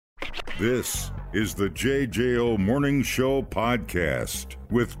This is the JJO Morning Show podcast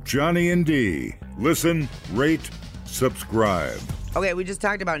with Johnny and D. Listen, rate, subscribe. Okay, we just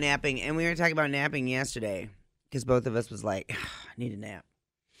talked about napping, and we were talking about napping yesterday because both of us was like, I need a nap.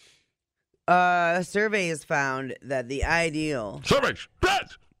 A survey has found that the ideal... Jesus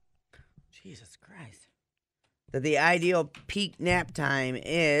Christ. That the ideal peak nap time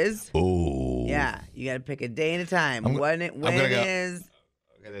is... Oh. Yeah, you got to pick a day and a time. When it is...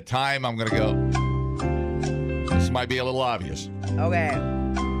 Okay, the time I'm going to go. This might be a little obvious. Okay.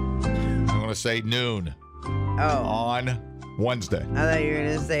 I'm going to say noon Oh. on Wednesday. I thought you were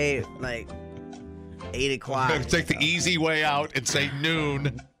going to say, like, 8 o'clock. I'm going to take the easy way out and say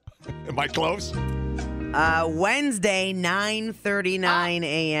noon. Am I close? Wednesday, 9:39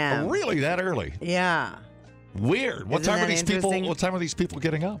 a.m. Oh, really? That early? Yeah. Weird. What Isn't time are that these people? interesting? What time are these people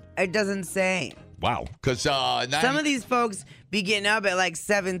getting up? It doesn't say. Wow. Because Some of these folks be getting up at like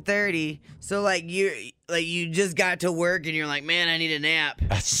 7:30. So like you just got to work and you're like, man, I need a nap.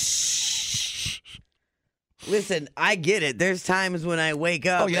 Listen, I get it. There's times when I wake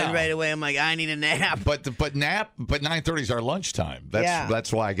up and right away I'm like, I need a nap. But 9:30 is our lunchtime.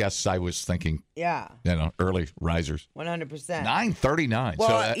 That's why I guess I was thinking. Yeah. Early risers. 100%. 9:39. Well,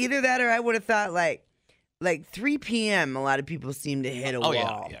 So either that or I would have thought like 3 p.m. a lot of people seem to hit a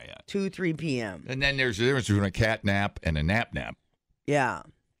wall. Yeah. 2, 3 p.m. And then there's the difference between a cat nap and a nap. Yeah.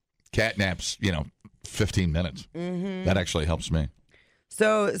 Cat naps, 15 minutes. Mm-hmm. That actually helps me.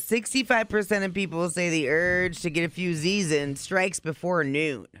 So 65% of people say the urge to get a few Z's in strikes before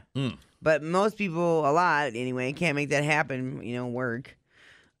noon. But most people, a lot anyway, can't make that happen, work.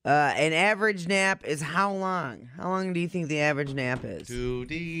 An average nap is how long? How long do you think the average nap is?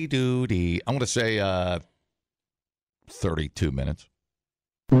 Doody. I'm going to say 32 minutes.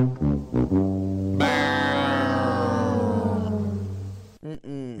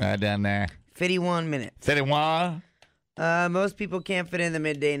 Down there. 51 minutes. 31. Most people can't fit in the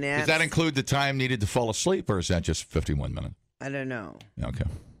midday naps. Does that include the time needed to fall asleep, or is that just 51 minutes? I don't know. Okay.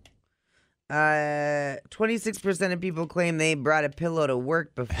 26% of people claim they brought a pillow to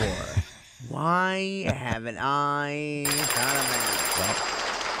work before. Why haven't I thought of that?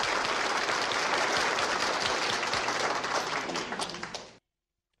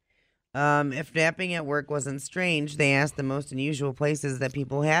 If napping at work wasn't strange, they asked the most unusual places that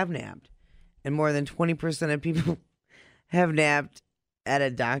people have napped. And more than 20% of people have napped at a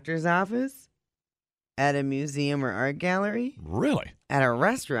doctor's office, at a museum or art gallery. Really? At a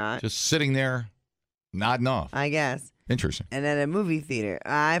restaurant. Just sitting there, nodding off. I guess. Interesting. And at a movie theater.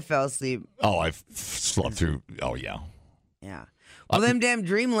 I fell asleep. Oh, I've slept through. Oh, yeah. Yeah. Well, them damn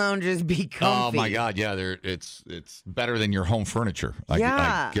dream loungers be comfy. Oh, my God. Yeah, it's better than your home furniture.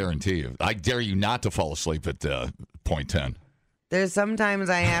 I guarantee you. I dare you not to fall asleep at point 10. There's sometimes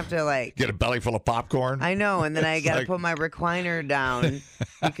I have to get a belly full of popcorn. I know, and then I got to put my recliner down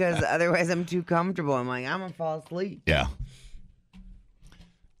because otherwise I'm too comfortable. I'm like, I'm going to fall asleep. Yeah.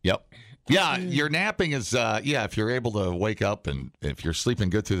 Yep. Yeah, your napping is, if you're able to wake up and if you're sleeping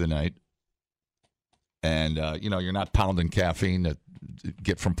good through the night and, you're not pounding caffeine to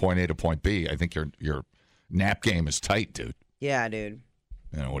get from point A to point B, I think your nap game is tight, dude. Yeah, dude.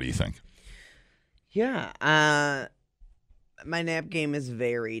 What do you think? Yeah. My nap game is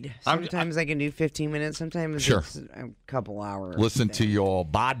varied. Sometimes I can do 15 minutes. Sometimes it's a couple hours. Listen to your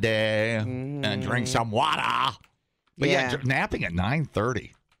body and drink some water. But napping at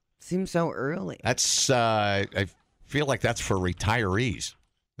 9:30. Seems so early. That's I feel like that's for retirees.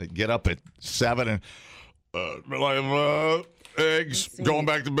 They get up at 7 and eggs, going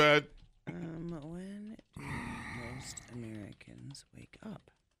back to bed. When most Americans wake up.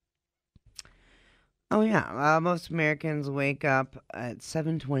 Oh, yeah. Most Americans wake up at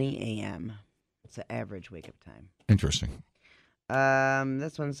 7:20 a.m. It's the average wake-up time. Interesting.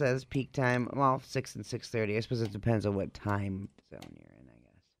 This one says peak time, 6 and 6:30. I suppose it depends on what time zone you're in, I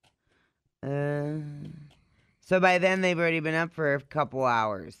guess. So by then, they've already been up for a couple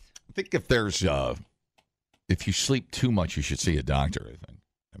hours. I think if you sleep too much, you should see a doctor, I think.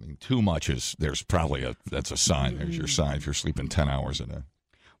 I mean, too much that's a sign. There's your sign if you're sleeping 10 hours a day.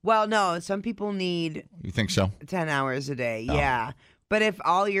 Well, no, some people need... You think so? 10 hours a day, yeah. But if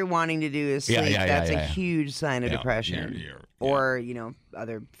all you're wanting to do is sleep, that's a huge sign of depression. Or,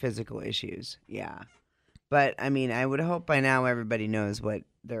 other physical issues, yeah. But, I mean, I would hope by now everybody knows what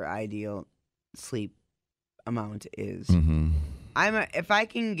their ideal sleep amount is. Mm-hmm. If I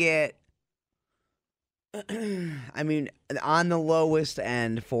can get... I mean, on the lowest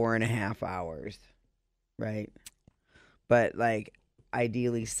end, 4.5 hours, right? But,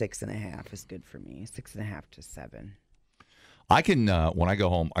 ideally 6.5 is good for me. 6.5 to 7. I can when I go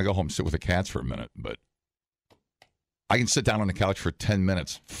home sit with the cats for a minute, but I can sit down on the couch for 10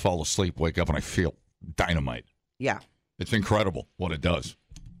 minutes, fall asleep, wake up, and I feel dynamite. Yeah. It's incredible what it does.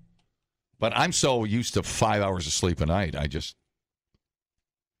 But I'm so used to 5 hours of sleep a night,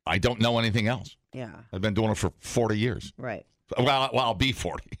 I don't know anything else. Yeah. I've been doing it for 40 years. Right. Well, I'll be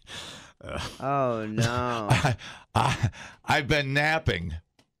 40. Oh, no. I've been napping.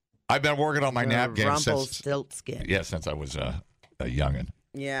 I've been working on my nap game since I was a youngin'.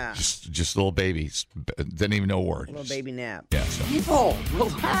 Yeah. Just a little baby. Didn't even know a word. Little baby nap. Yeah. So. People,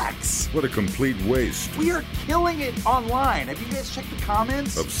 relax. What a complete waste We are killing it online. Have you guys checked the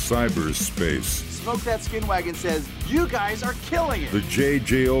comments? of cyberspace. Smoke That Skin Wagon says, you guys are killing it. The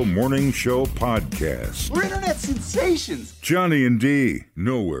JJO Morning Show Podcast. We're internet sensations. Johnny and D,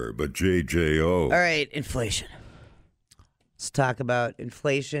 nowhere but JJO. All right, inflation. Let's talk about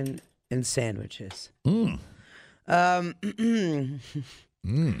inflation and sandwiches.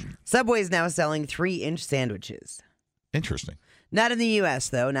 Subway's now selling 3-inch sandwiches. Interesting. Not in the U.S.,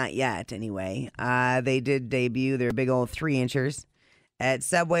 though. Not yet, anyway. They did debut their big old 3-inchers at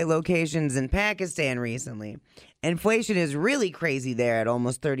Subway locations in Pakistan recently. Inflation is really crazy there at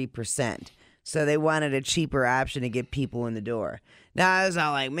almost 30%. So they wanted a cheaper option to get people in the door. Now, I was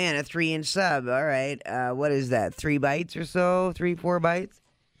all like, man, a 3-inch sub. All right. What is that? 3 bites or so? 4 bites?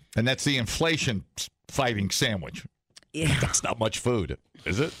 And that's the inflation fighting sandwich. Yeah. That's not much food,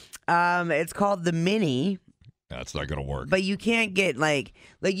 is it? It's called the mini. That's not going to work. But you can't get like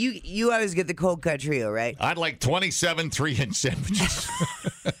you always get the cold cut trio, right? I'd like 27 3-inch sandwiches.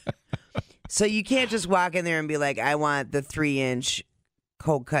 So you can't just walk in there and be like, I want the 3-inch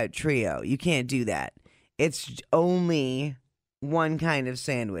cold cut trio. You can't do that. It's only one kind of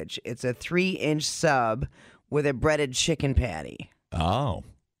sandwich. It's a 3-inch sub with a breaded chicken patty. Oh,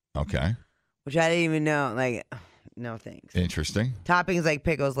 okay. Which I didn't even know. Like, no thanks. Interesting. Toppings like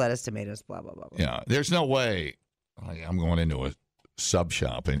pickles, lettuce, tomatoes, blah, blah, blah, blah. Yeah, there's no way I'm going into a sub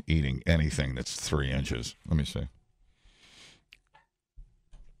shop and eating anything that's 3 inches. Let me see.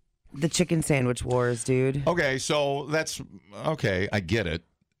 The chicken sandwich wars, dude. Okay, so that's okay. I get it.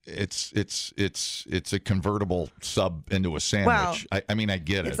 It's a convertible sub into a sandwich. Well, I mean, I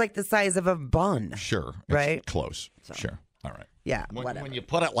get it. It's like the size of a bun. Sure. It's right? Close. So. Sure. All right. Yeah, whatever. When you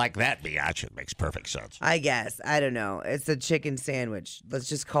put it like that, biatch, it makes perfect sense. I guess. I don't know. It's a chicken sandwich. Let's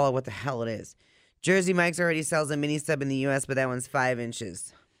just call it what the hell it is. Jersey Mike's already sells a mini sub in the U.S., but that one's 5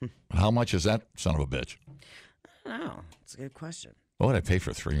 inches. How much is that son of a bitch? I don't know. It's a good question. What would I pay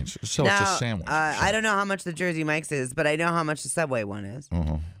for 3 inches? So now, it's a sandwich. I don't know how much the Jersey Mike's is, but I know how much the Subway one is.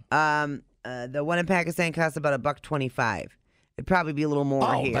 The one in Pakistan costs about $1.25. It'd probably be a little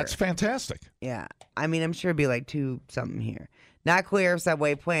more here. Oh, that's fantastic. Yeah. I mean, I'm sure it'd be like $2 something here. Not clear if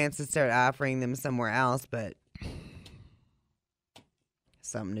Subway plans to start offering them somewhere else, but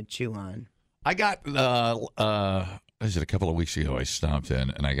something to chew on. I got, is it a couple of weeks ago, I stopped in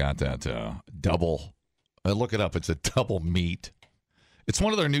and I got that double. I look it up. It's a double meat. It's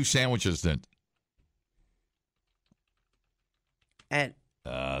one of their new sandwiches that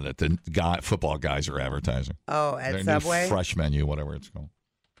the football guys are advertising. Oh, at their Subway? New fresh menu, whatever it's called.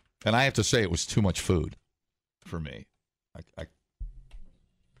 And I have to say, it was too much food for me.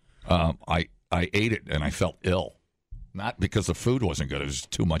 I ate it and I felt ill. Not because the food wasn't good. It was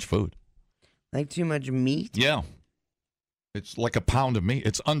too much food. Like too much meat? Yeah. It's like a pound of meat.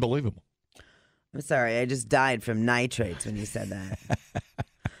 It's unbelievable. I'm sorry. I just died from nitrates when you said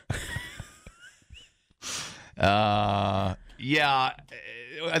that. Yeah.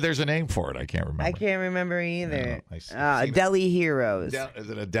 There's a name for it. I can't remember. I can't remember either. No, Deli Heroes. Is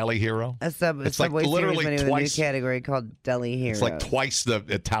it a Deli Hero? It's like Subway literally series twice. A new category called Deli Heroes. It's like twice the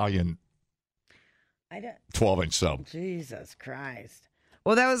Italian 12-inch sub. Jesus Christ.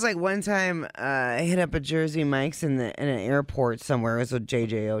 Well, that was like one time I hit up a Jersey Mike's in an airport somewhere. It was a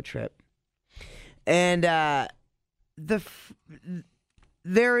JJO trip. And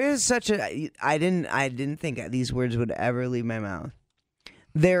there is such a I didn't think these words would ever leave my mouth.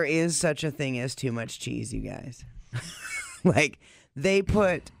 There is such a thing as too much cheese, you guys. Like, they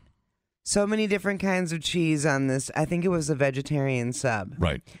put so many different kinds of cheese on this. I think it was a vegetarian sub.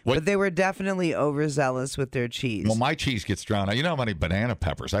 Right. But they were definitely overzealous with their cheese. Well, my cheese gets drowned out. You know how many banana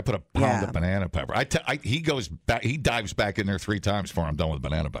peppers? I put a pound of banana pepper. He goes back. He dives back in there 3 times before I'm done with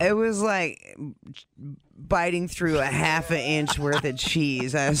banana pepper. It was like biting through a half an inch worth of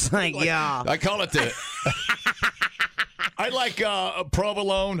cheese. I was like, yeah. I call it the... I like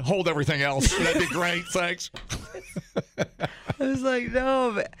provolone. Hold everything else. That'd be great. Thanks. I was like,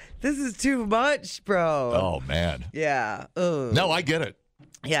 no, but this is too much, bro. Oh, man. Yeah. Ugh. No, I get it.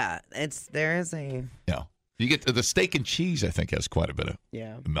 Yeah. Yeah. You get the steak and cheese, I think, has quite a bit of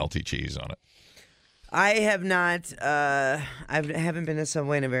melty cheese on it. I have not. I haven't been to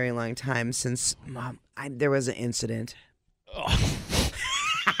Subway in a very long time since there was an incident. Oh.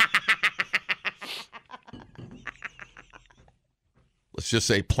 Let's just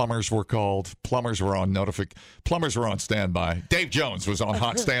say plumbers were called. Plumbers were on standby. Dave Jones was on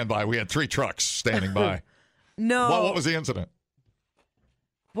hot standby. We had 3 trucks standing by. No. Well, what was the incident?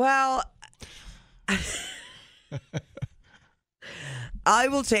 Well, I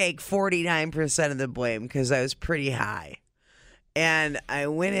will take 49% of the blame because I was pretty high. And I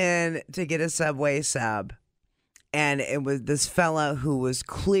went in to get a Subway sub. And it was this fella who was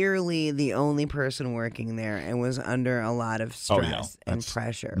clearly the only person working there and was under a lot of stress and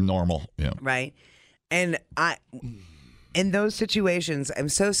pressure. Normal, yeah. Right? And in those situations, I'm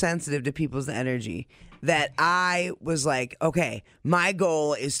so sensitive to people's energy that I was like, okay, my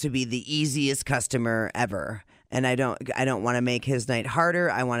goal is to be the easiest customer ever. And I don't want to make his night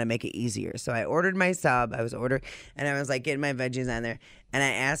harder. I want to make it easier. So I ordered my sub. And I was like getting my veggies on there. And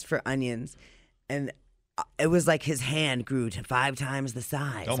I asked for onions. And it was like his hand grew to 5 times the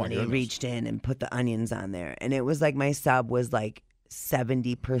size when he reached in and put the onions on there. And it was like my sub was like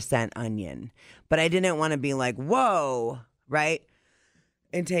 70% onion. But I didn't want to be like, whoa, right?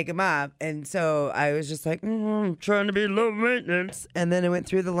 And take him off. And so I was just like, I'm trying to be low maintenance. And then I went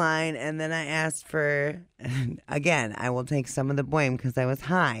through the line and then I asked for, again, I will take some of the blame because I was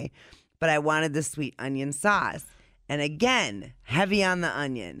high, but I wanted the sweet onion sauce. And again, heavy on the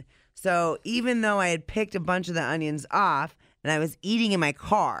onion. So even though I had picked a bunch of the onions off and I was eating in my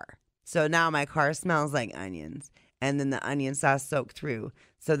car, so now my car smells like onions, and then the onion sauce soaked through.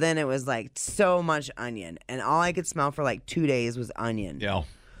 So then it was like so much onion, and all I could smell for like 2 days was onion. Yeah.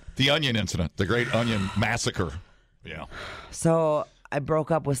 The onion incident, the great onion massacre. Yeah. So I broke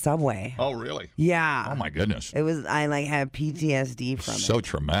up with Subway. Oh, really? Yeah. Oh, my goodness. It was, I like have PTSD from it. So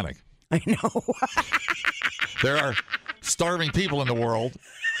traumatic. I know. There are starving people in the world,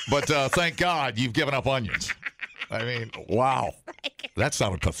 but thank God you've given up onions. I mean, wow. That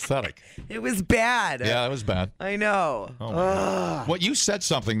sounded pathetic. It was bad. Yeah, it was bad. I know. Oh, well, you said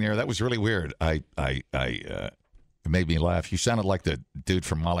something there that was really weird. It made me laugh. You sounded like the dude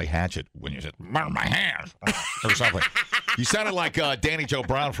from Molly Hatchet when you said, "Burn my hands," or something. You sounded like Danny Joe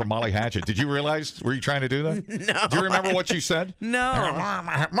Brown from Molly Hatchet. Did you realize? Were you trying to do that? No. Do you remember what you said?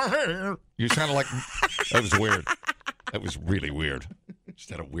 No. You sounded like that was weird. That was really weird.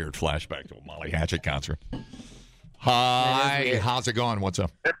 Just had a weird flashback to a Molly Hatchet concert. Hi, how's it going? What's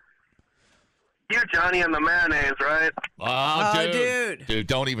up? You're Johnny and the mayonnaise, right? Oh, dude,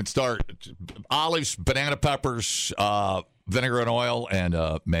 don't even start. Olives, banana peppers, vinegar and oil, and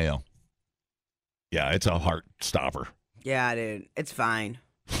mayo. Yeah, it's a heart stopper. Yeah, dude, it's fine.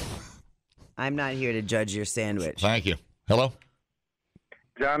 I'm not here to judge your sandwich. Thank you. Hello?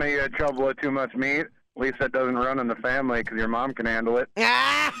 Johnny, you had trouble with too much meat? At least that doesn't run in the family because your mom can handle it.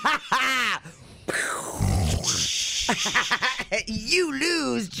 You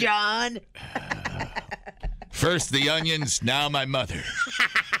lose, John. First the onions, now my mother.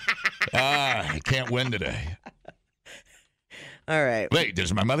 I can't win today. All right. Wait,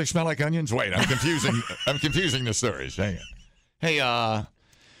 does my mother smell like onions? Wait, I'm confusing. I'm confusing the stories. Hang on. Hey,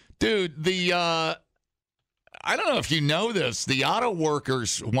 dude, I don't know if you know this. The auto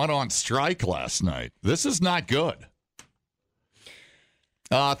workers went on strike last night. This is not good.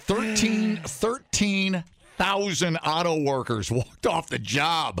 13,000 auto workers walked off the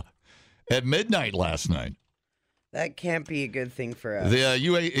job at midnight last night. That can't be a good thing for us. The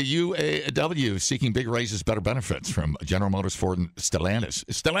UAW seeking big raises, better benefits from General Motors, Ford, and Stellantis.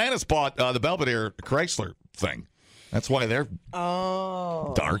 Stellantis bought the Belvedere Chrysler thing. That's why they're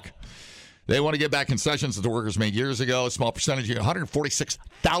dark. They want to get back concessions that the workers made years ago. A small percentage,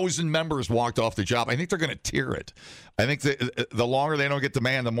 146,000 members walked off the job. I think they're going to tier it. I think the longer they don't get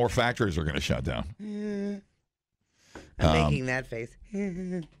demand, the more factories are going to shut down. I'm making that face.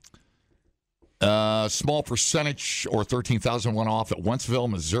 Small percentage, or 13,000, went off at Wentzville,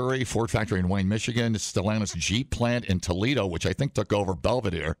 Missouri, Ford factory in Wayne, Michigan, Stellantis Jeep plant in Toledo, which I think took over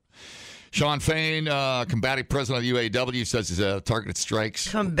Belvedere. Sean Fain, combative president of the UAW, says his targeted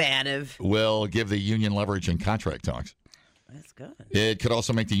strikes will give the union leverage in contract talks. That's good. It could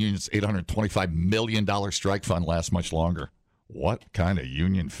also make the union's $825 million strike fund last much longer. What kind of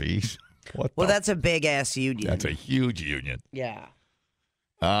union fees? That's a big-ass union. That's a huge union. Yeah.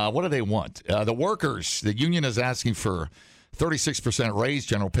 What do they want? The workers, the union is asking for 36% raise,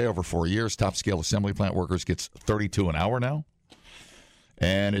 general pay over 4 years. Top scale assembly plant workers gets $32 an hour now.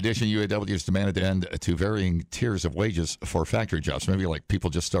 In addition, UAW has demanded to end to varying tiers of wages for factory jobs. Maybe like people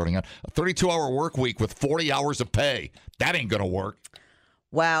just starting out. A 32-hour work week with 40 hours of pay. That ain't going to work.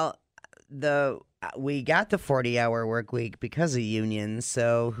 Well, we got the 40-hour work week because of unions,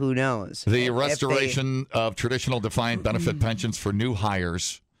 so who knows? The restoration of traditional defined benefit pensions for new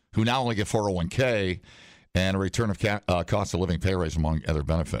hires who now only get 401k and a return of cost of living pay raise among other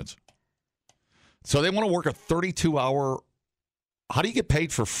benefits. So they want to work a 32-hour. How do you get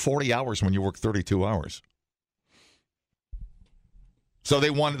paid for 40 hours when you work 32 hours? So they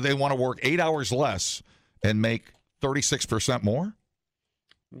want to work 8 hours less and make 36% more?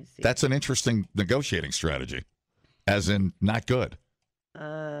 That's an interesting negotiating strategy, as in not good.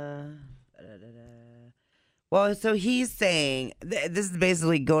 Well, so he's saying this is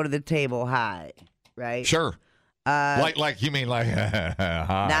basically go to the table high, right? Sure. Like you mean like high.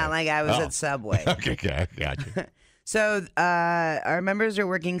 Not like I was at Subway. Okay, gotcha. So our members are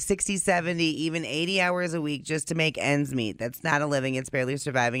working 60, 70, even 80 hours a week just to make ends meet. That's not a living. It's barely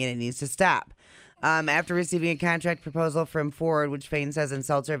surviving, and it needs to stop. After receiving a contract proposal from Ford, which Fain says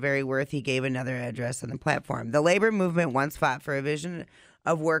insults our very worth, he gave another address on the platform. The labor movement once fought for a vision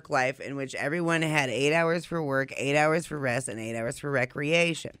of work life in which everyone had 8 hours for work, 8 hours for rest, and 8 hours for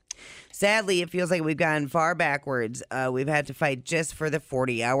recreation. Sadly, it feels like we've gone far backwards. We've had to fight just for the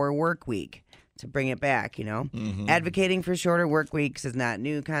 40-hour work week to bring it back, you know. Advocating for shorter work weeks is not a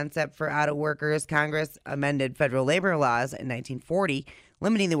new concept for auto workers. Congress amended federal labor laws in 1940,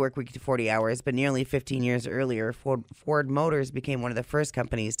 limiting the work week to 40 hours, but nearly 15 years earlier, Ford Motors became one of the first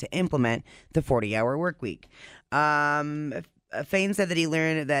companies to implement the 40-hour work week. Fain said that he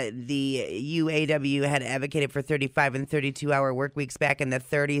learned that the UAW had advocated for 35 and 32-hour work weeks back in the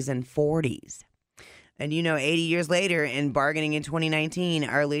 30s and 40s. And, 80 years later, in bargaining in 2019,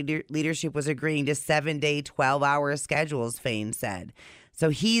 our leadership was agreeing to 7-day, 12-hour schedules, Fain said. So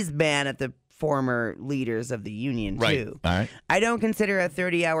he's been at the former leaders of the union, too. All right. I don't consider a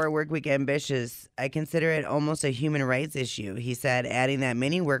 30-hour work week ambitious. I consider it almost a human rights issue, he said, adding that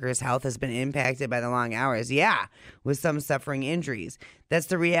many workers' health has been impacted by the long hours. Yeah, with some suffering injuries. That's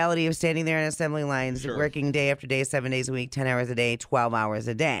the reality of standing there on assembly lines, working day after day, 7 days a week, 10 hours a day, 12 hours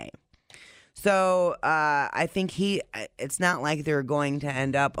a day. So I think it's not like they're going to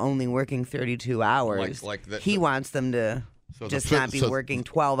end up only working 32 hours. He wants them to not be working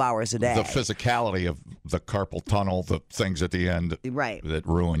 12 hours a day. The physicality of the carpal tunnel, the things at the end that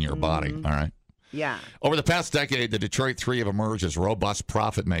ruin your body. All right. Yeah. Over the past decade, the Detroit Three have emerged as robust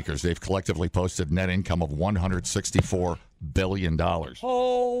profit makers. They've collectively posted net income of $164 billion.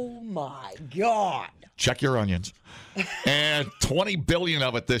 Oh, my God. Check your onions. And $20 billion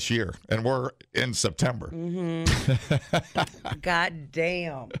of it this year. And we're in September. God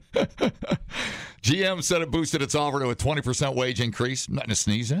damn. GM said it boosted its offer to a 20% wage increase. Nothing to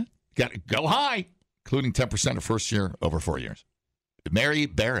sneeze at. Got to go high, including 10% the first year over 4 years. Mary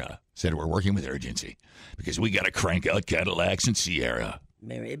Barra said we're working with urgency because we got to crank out Cadillacs and Sierra.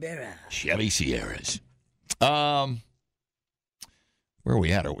 Mary Barra. Chevy Sierras. Where are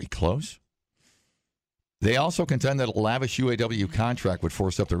we at? Are we close? They also contend that a lavish UAW contract would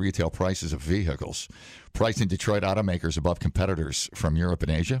force up the retail prices of vehicles, pricing Detroit automakers above competitors from Europe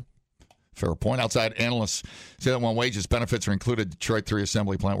and Asia. Fair point. Outside analysts say that when wages benefits are included, Detroit 3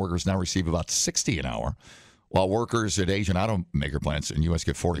 assembly plant workers now receive about $60 an hour, while workers at Asian automaker plants in the U.S.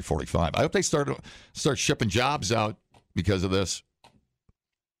 get $40, $45. I hope they start shipping jobs out because of this.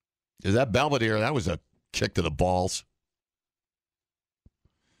 Is that Belvedere? That was a kick to the balls.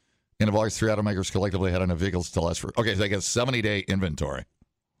 And of ours, 3 automakers collectively had enough vehicles to last for. Okay, so they get a 70-day inventory.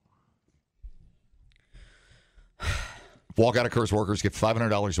 Walkout occurs, workers get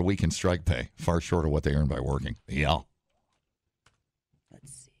 $500 a week in strike pay, far short of what they earn by working. Yeah.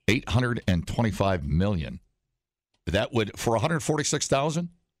 Let's see. $825 million. That would, for $146,000,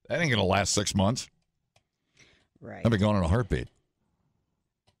 that ain't going to last 6 months. Right. I've been going in a heartbeat.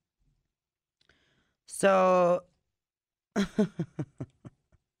 So,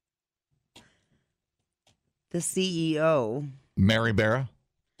 the CEO, Mary Barra.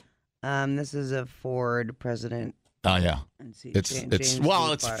 This is a Ford president. Oh yeah,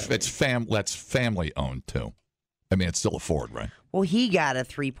 it's family owned too. I mean, it's still a Ford, right? Well, he got a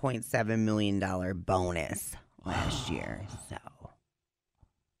 $3.7 million bonus last year. So,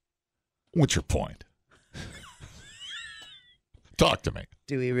 what's your point? Talk to me.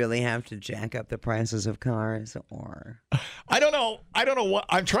 Do we really have to jack up the prices of cars, or? I don't know what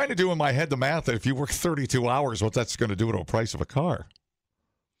I'm trying to do in my head. The math that if you work 32 hours, what that's going to do to the price of a car.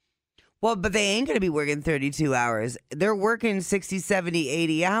 Well, but they ain't going to be working 32 hours. They're working 60, 70,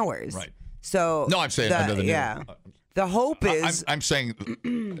 80 hours. Right. So no, I'm saying The hope is... I'm saying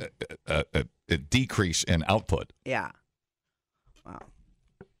a decrease in output. Yeah. Wow.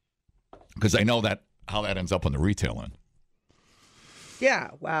 Because I know how that ends up on the retail end.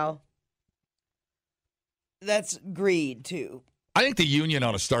 Yeah, well, that's greed, too. I think the union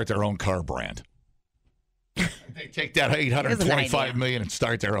ought to start their own car brand. They take that $825 million and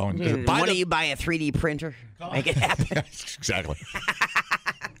start their own. Why don't you buy a 3D printer? Make it happen. Exactly.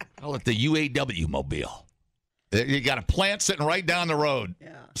 Call it the UAW mobile. You got a plant sitting right down the road,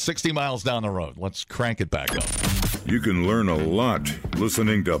 60 miles down the road. Let's crank it back up. You can learn a lot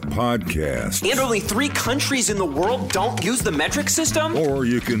listening to podcasts. And only 3 countries in the world don't use the metric system? Or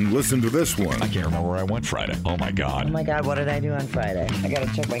you can listen to this one. I can't remember where I went Friday. Oh, my God. Oh, my God, what did I do on Friday? I got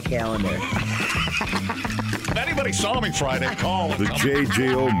to check my calendar. If anybody saw me Friday, call. The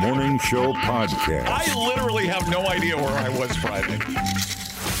JJO Morning Show Podcast. I literally have no idea where I was Friday.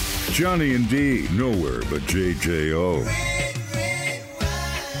 Johnny and D, nowhere but JJO.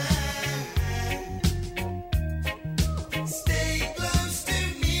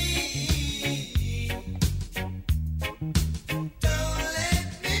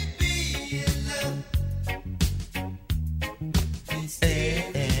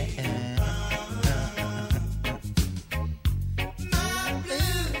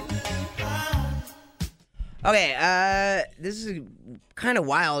 Okay, this is kind of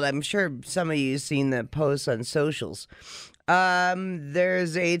wild. I'm sure some of you have seen the posts on socials.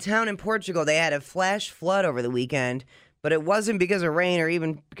 There's a town in Portugal. They had a flash flood over the weekend, but it wasn't because of rain or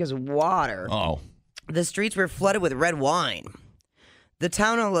even because of water. Oh. The streets were flooded with red wine. The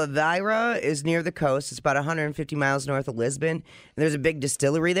town of Laveira is near the coast. It's about 150 miles north of Lisbon. And there's a big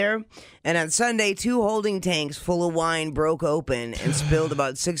distillery there. And on Sunday, 2 holding tanks full of wine broke open and spilled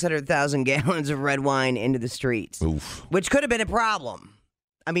about 600,000 gallons of red wine into the streets. Oof. Which could have been a problem.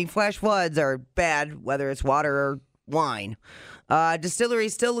 I mean, flash floods are bad, whether it's water or wine. Distillery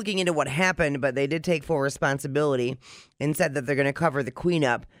is still looking into what happened, but they did take full responsibility and said that they're going to cover the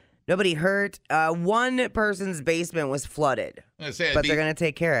cleanup. Nobody hurt. One person's basement was flooded, but they're going to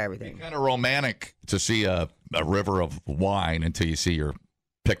take care of everything. Kind of romantic to see a river of wine until you see your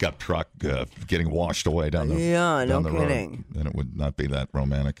pickup truck getting washed away down the no the kidding. road. Then it would not be that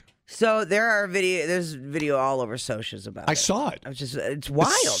romantic. So there's video all over socials about it. I saw it. It's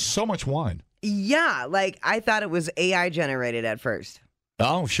wild. It's so much wine. Yeah, like I thought it was AI generated at first.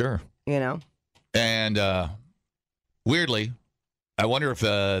 Oh, sure. You know? And weirdly, I wonder if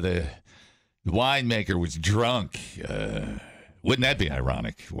the winemaker was drunk. Wouldn't that be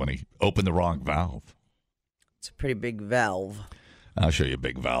ironic when he opened the wrong valve? It's a pretty big valve. I'll show you a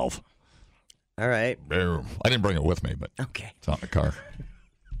big valve. All right. I didn't bring it with me, but okay, it's on the car.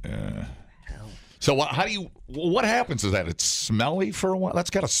 So what happens is that it's smelly for a while? That's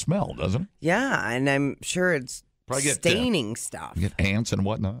got to smell, doesn't it? Yeah, and I'm sure it's probably staining stuff. You get ants and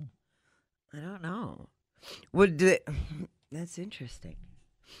whatnot. I don't know. That's interesting.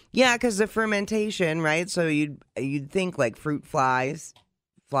 Yeah, because the fermentation, right? So you'd think like fruit flies,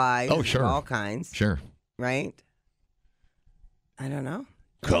 oh sure, all kinds, sure, right? I don't know.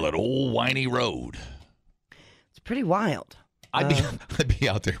 Call it Old Winey Road. It's pretty wild. I'd be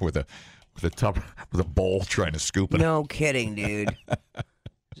out there with a bowl trying to scoop it. No kidding, dude.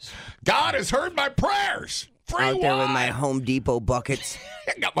 God has heard my prayers. Free out there wine. with my Home Depot buckets.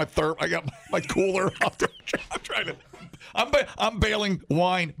 I got my cooler out there. I'm trying to. I'm bailing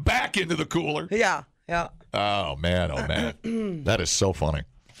wine back into the cooler. Yeah. Oh man. That is so funny.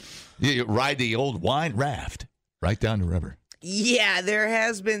 You ride the old wine raft right down the river. Yeah, there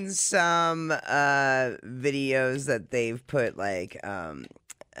has been some videos that they've put like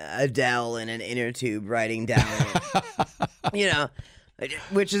Adele in an inner tube riding down it.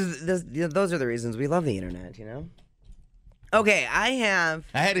 Which is those are the reasons we love the internet, Okay, I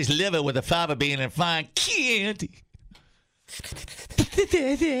had his liver with a fava bean and fine candy.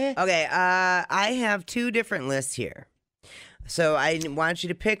 Okay, I have 2 different lists here. So I want you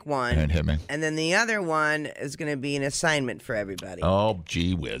to pick one. And hit me. And then the other one is going to be an assignment for everybody. Oh,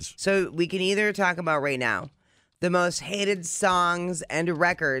 gee whiz. So we can either talk about right now the most hated songs and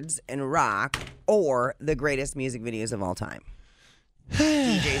records in rock or the greatest music videos of all time.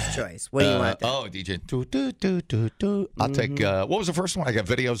 DJ's choice. What do you want? DJ. I'll take, what was the first one? I got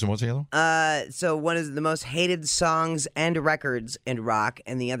videos, and what's the other one? So one is the most hated songs and records in rock,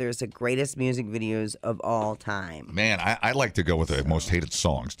 and the other is the greatest music videos of all time. Man, I like to go with the most hated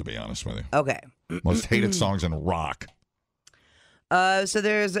songs, to be honest with you. Okay. Most hated songs in rock. So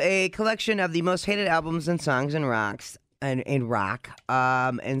there's a collection of the most hated albums and songs in rock.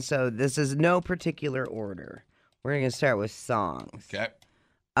 And so this is no particular order. We're going to start with songs. Okay.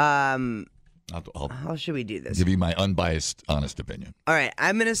 How should we do this? Give you my unbiased, honest opinion. All right,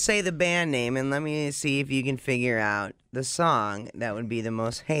 I'm going to say the band name, and let me see if you can figure out the song that would be the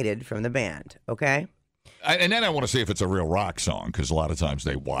most hated from the band, okay? And then I want to see if it's a real rock song, because a lot of times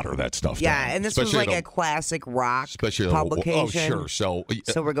they water that stuff down. Yeah, and this was like a classic rock publication. Oh, sure. So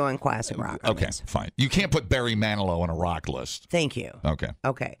we're going classic rock. Okay, fine. You can't put Barry Manilow on a rock list. Thank you.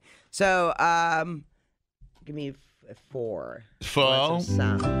 Okay. So, give me 4. 4.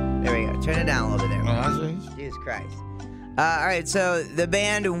 There we go. Turn it down a little bit there. Jesus Christ. All right, so the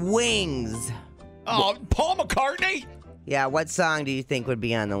band Wings. Oh, Paul McCartney? Yeah, what song do you think would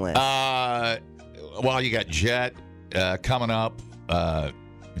be on the list? Well, you got Jet coming up.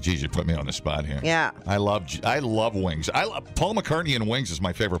 Geez, you put me on the spot here. Yeah. I love Wings. Paul McCartney and Wings is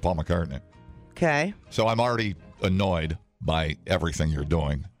my favorite Paul McCartney. Okay. So I'm already annoyed by everything you're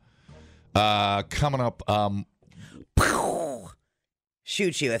doing. Coming up,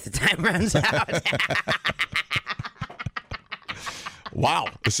 shoot you if the time runs out. Wow,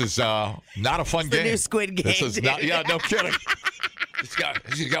 this is not a fun game. The new Squid Game. This is not. Yeah, no kidding.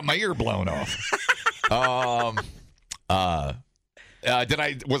 He's got my ear blown off. Was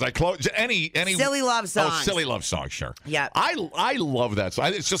I close? Any Silly Love Song? Oh, Silly Love Song, sure. Yeah. I love that song.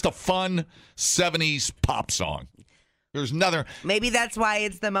 It's just a fun 70s pop song. There's another. Maybe that's why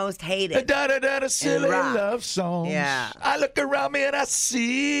it's the most hated. Silly love song. Yeah. I look around me and I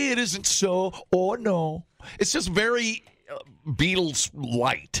see it isn't so or no. It's just very Beatles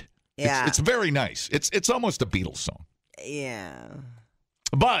light. Yeah. It's very nice. It's almost a Beatles song. Yeah.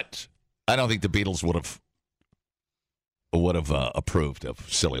 But I don't think the Beatles would have approved of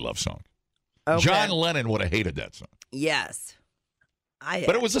Silly Love Song. Okay. John Lennon would have hated that song. Yes.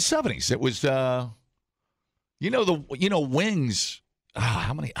 But it was the 70s. It was Wings.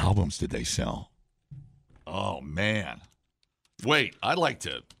 How many albums did they sell? Oh man. Wait, I'd like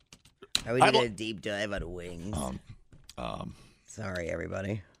to. I would do a deep dive on Wings. Sorry,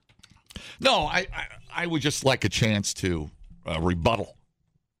 everybody. No, I would just like a chance to rebuttal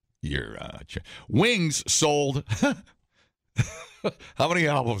your Wings sold. How many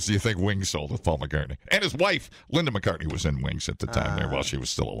albums do you think Wings sold with Paul McCartney? And his wife, Linda McCartney, was in Wings at the time there while she was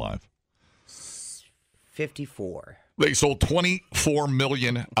still alive. 54. They sold 24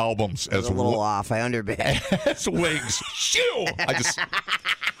 million albums as a little off. I underbid. As Wings. Shoo! I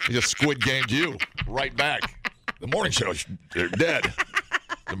just Squid Gamed you right back. The morning show, they're dead.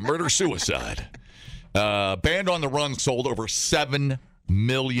 The murder-suicide. Band on the Run sold over 7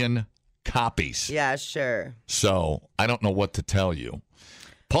 million copies. Yeah, sure. So I don't know what to tell you.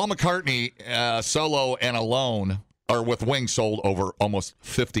 Paul McCartney, solo and alone, or with Wings, sold over almost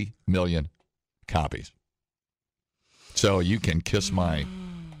 50 million copies. So you can kiss my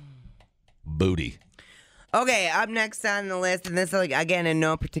booty. Okay, up next on the list, and this is again in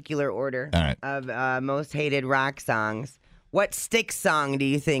no particular order. All right. Of most hated rock songs. What Styx song do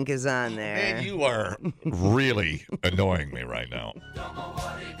you think is on there? Man, you are really annoying me right now.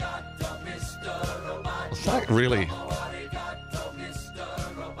 It's not really.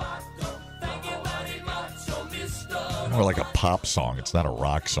 More like a pop song. It's not a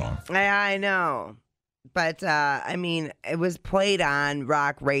rock song. I know. But, I mean, it was played on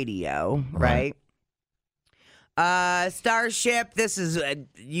rock radio, right? Starship, this is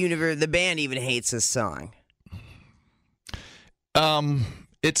the band even hates this song.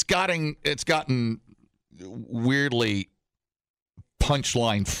 It's gotten weirdly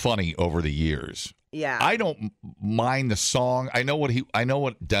punchline funny over the years. Yeah. I don't mind the song. I know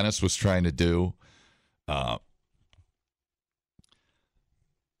what Dennis was trying to do.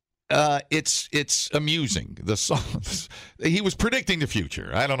 It's amusing. The song, he was predicting the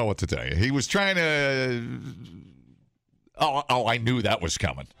future. I don't know what to tell you. He was trying to. Oh, I knew that was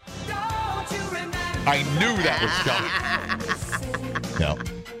coming. I knew that was coming. No.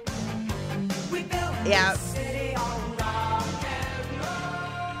 Yeah.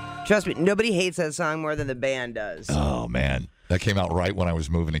 Trust me, nobody hates that song more than the band does. Oh man, that came out right when I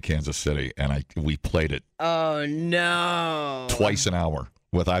was moving to Kansas City, and we played it. Oh no! Twice an hour.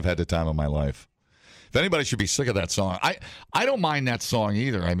 I've had the time of my life. If anybody should be sick of that song, I don't mind that song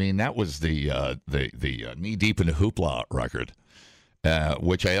either. I mean, that was the Knee Deep in the Hoopla record,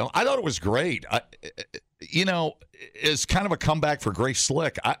 which I thought it was great. It's kind of a comeback for Grace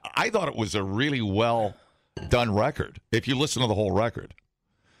Slick. I thought it was a really well done record. If you listen to the whole record,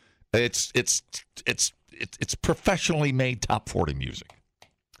 it's professionally made top 40 music.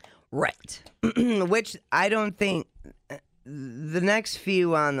 Right. Which I don't think. The next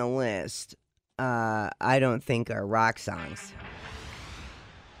few on the list, I don't think are rock songs.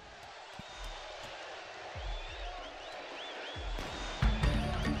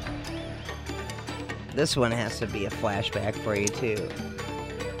 This one has to be a flashback for you, too.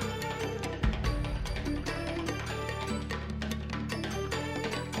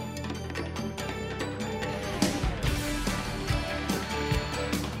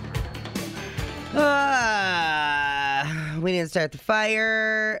 We didn't start the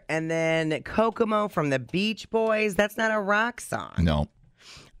fire. And then Kokomo from the Beach Boys. That's not a rock song. No.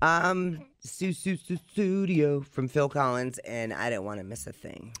 Studio from Phil Collins, and I didn't want to miss a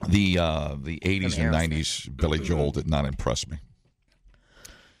thing. The 80s and 90s Billy Joel did not impress me.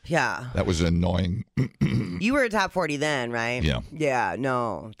 Yeah. That was annoying. You were a top 40 then, right? Yeah. Yeah,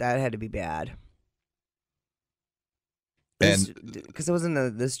 no, that had to be bad. And because it was in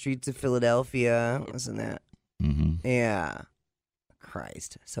the streets of Philadelphia, wasn't that? Mm-hmm. Yeah.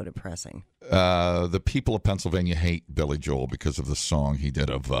 Christ, so depressing. The people of Pennsylvania hate Billy Joel because of the song he did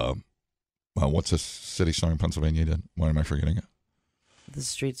of what's the city song in Pennsylvania he did? Why am I forgetting it? The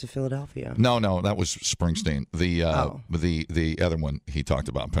streets of Philadelphia. No, that was Springsteen. The other one he talked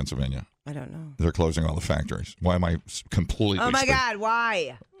about in Pennsylvania. I don't know. They're closing all the factories. Why am I completely? Oh my God!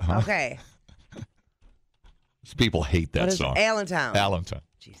 Why? Huh? Okay. People hate that song. Allentown. Allentown.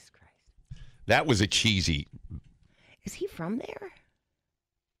 Jesus Christ. That was a cheesy. Is he from there?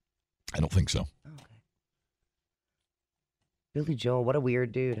 I don't think so. Okay. Billy Joel, what a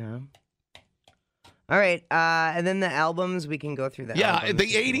weird dude, huh? All right, and then the albums, we can go through that. Yeah, the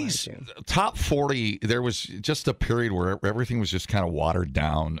 80s, top 40, there was just a period where everything was just kind of watered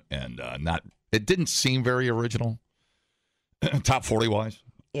down and it didn't seem very original, top 40-wise.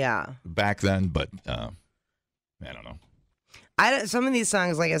 Yeah. Back then, but I don't know. Some of these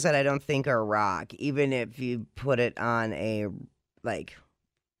songs, like I said, I don't think are rock, even if you put it on a, like,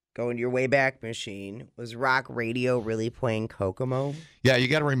 go into your Wayback Machine. Was rock radio really playing Kokomo? Yeah, you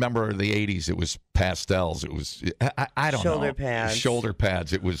got to remember the 80s. It was pastels. It was, I don't know. Shoulder pads. Shoulder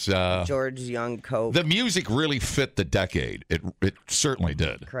pads. It was. George Young Coke. The music really fit the decade. It certainly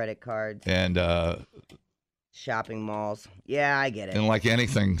did. Credit cards. And. Shopping malls. Yeah, I get it. And like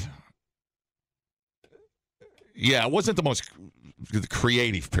anything. Yeah, it wasn't the most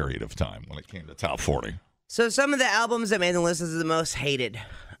creative period of time when it came to top 40. So some of the albums that made the list is the most hated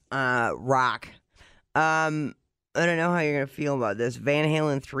rock. I don't know how you're going to feel about this. Van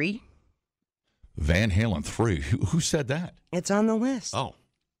Halen 3? Van Halen 3? Who said that? It's on the list. Oh.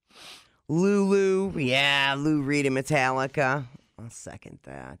 Lulu. Yeah, Lou Reed and Metallica. I'll second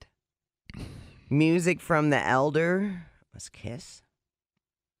that. Music from The Elder was Kiss.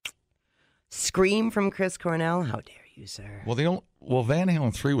 Scream from Chris Cornell. How dare you, sir? Well, Van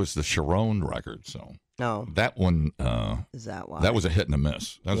Halen 3 was the Sharon record, so. No. That one, is that why? That was a hit and a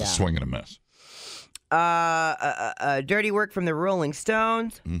miss. That was a swing and a miss. Dirty Work from the Rolling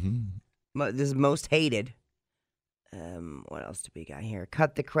Stones. Mm-hmm. This is most hated. What else do we got here?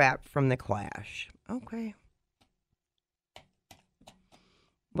 Cut the Crap from the Clash. Okay.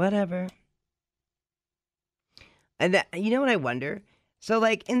 Whatever. And you know what I wonder? So,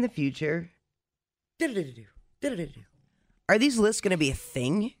 like, in the future, are these lists going to be a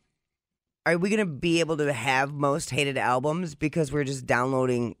thing? Are we going to be able to have most hated albums because we're just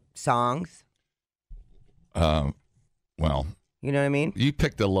downloading songs? Well, you know what I mean? You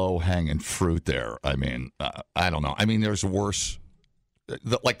picked the low-hanging fruit there. I mean, I don't know. I mean, there's worse,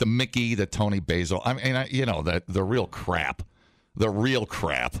 like the Mickey, the Tony Basil. I mean, the real crap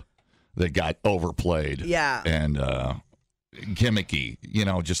that got overplayed. Yeah. And gimmicky,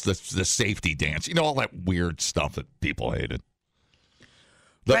 just the safety dance. All that weird stuff that people hated.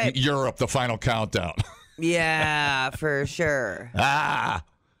 Right. Europe, the Final Countdown. Yeah, for sure.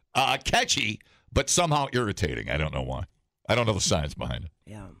 Catchy, but somehow irritating. I don't know why. I don't know the science behind it.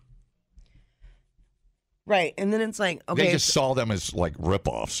 Yeah. Right, and then it's like, okay. They just saw them as like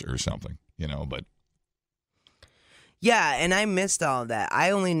ripoffs or something, but. Yeah, and I missed all of that.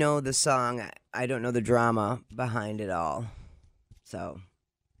 I only know the song. I don't know the drama behind it all. So.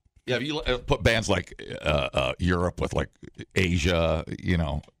 Yeah, if you put bands like Europe with like Asia,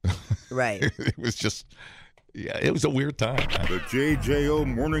 Right. It was just, it was a weird time. The JJO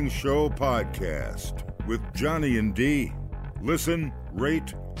Morning Show podcast with Johnny and D. Listen,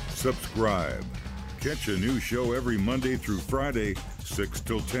 rate, subscribe. Catch a new show every Monday through Friday, 6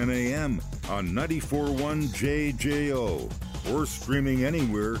 till 10 a.m. on 94.1 JJO or streaming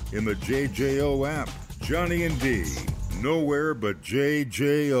anywhere in the JJO app. Johnny and D. Nowhere but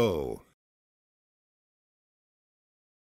JJO.